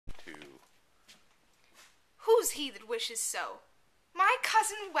Who's he that wishes so? My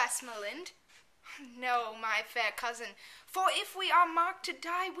cousin Westmoreland? No, my fair cousin, for if we are marked to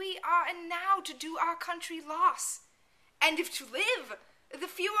die, we are enow to do our country loss. And if to live, the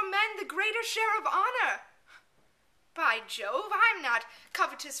fewer men, the greater share of honor. By Jove, I'm not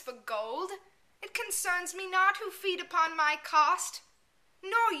covetous for gold. It concerns me not who feed upon my cost,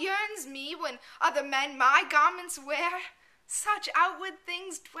 nor yearns me when other men my garments wear. Such outward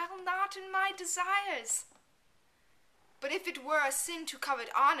things dwell not in my desires. But if it were a sin to covet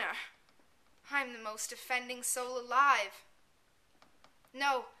honor, I'm the most offending soul alive.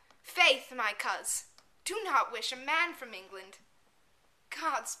 No, faith, my coz, do not wish a man from England.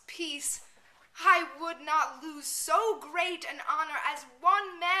 God's peace, I would not lose so great an honor as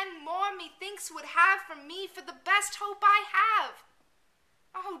one man more methinks would have from me for the best hope I have.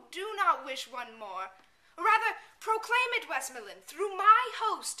 Oh, do not wish one more. Rather proclaim it, Westmoreland, through my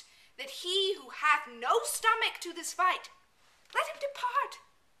host, that he who hath no stomach to this fight, let him depart.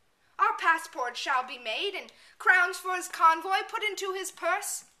 Our passport shall be made, and crowns for his convoy put into his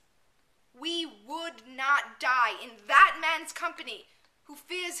purse. We would not die in that man's company who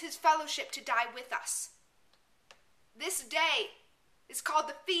fears his fellowship to die with us. This day is called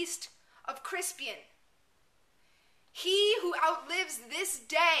the Feast of Crispian. He who outlives this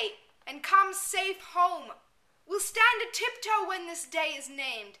day and comes safe home will stand a tiptoe when this day is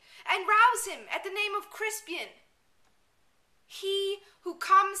named, and rouse him at the name of Crispian. He who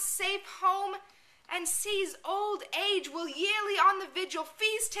comes safe home and sees old age will yearly on the vigil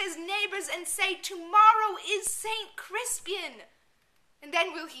feast his neighbors and say, tomorrow is Saint Crispian. And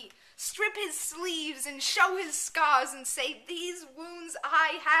then will he strip his sleeves and show his scars and say, these wounds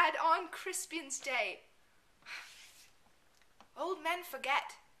I had on Crispian's day. Old men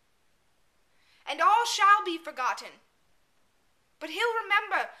forget, and all shall be forgotten. But he'll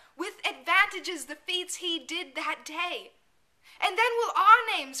remember with advantages the feats he did that day. And then will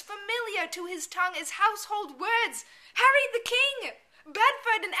our names, familiar to his tongue as household words, Harry the King,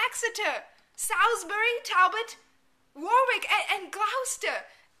 Bedford and Exeter, Salisbury, Talbot, Warwick and Gloucester,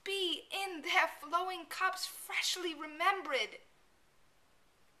 be in their flowing cups freshly remembered.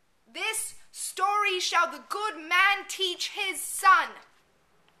 This story shall the good man teach his son,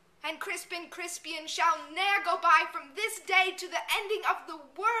 and Crispian shall ne'er go by from this day to the ending of the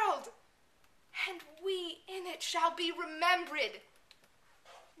world, and we in it shall be remembered.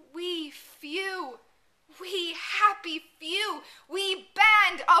 We few, we happy few, we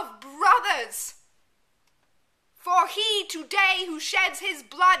band of brothers. For he today who sheds his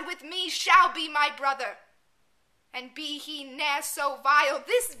blood with me shall be my brother. And be he ne'er so vile,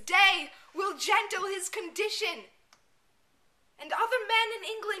 this day will gentle his condition. And other men in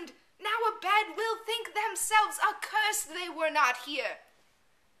England now abed will think themselves accursed they were not here,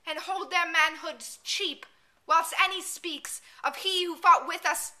 and hold their manhoods cheap, whilst any speaks of he who fought with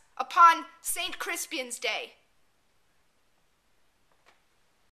us upon Saint Crispian's day.